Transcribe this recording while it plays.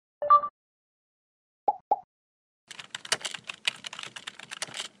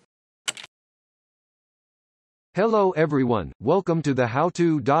Hello everyone, welcome to the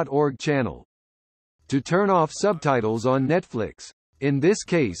howto.org channel. To turn off subtitles on Netflix. In this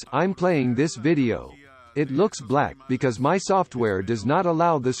case, I'm playing this video. It looks black because my software does not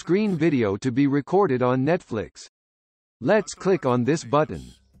allow the screen video to be recorded on Netflix. Let's click on this button.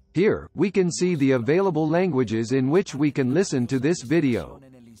 Here, we can see the available languages in which we can listen to this video.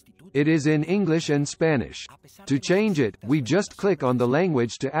 It is in English and Spanish. To change it, we just click on the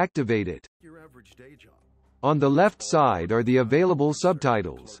language to activate it. On the left side are the available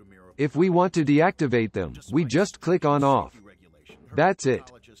subtitles. If we want to deactivate them, we just click on off. That's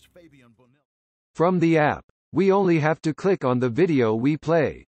it. From the app, we only have to click on the video we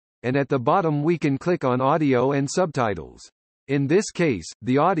play. And at the bottom we can click on audio and subtitles. In this case,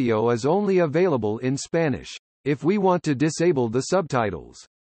 the audio is only available in Spanish. If we want to disable the subtitles,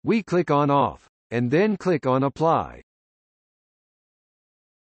 we click on off, and then click on apply.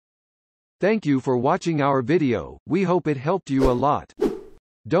 Thank you for watching our video, we hope it helped you a lot.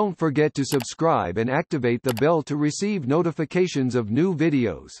 Don't forget to subscribe and activate the bell to receive notifications of new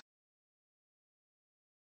videos.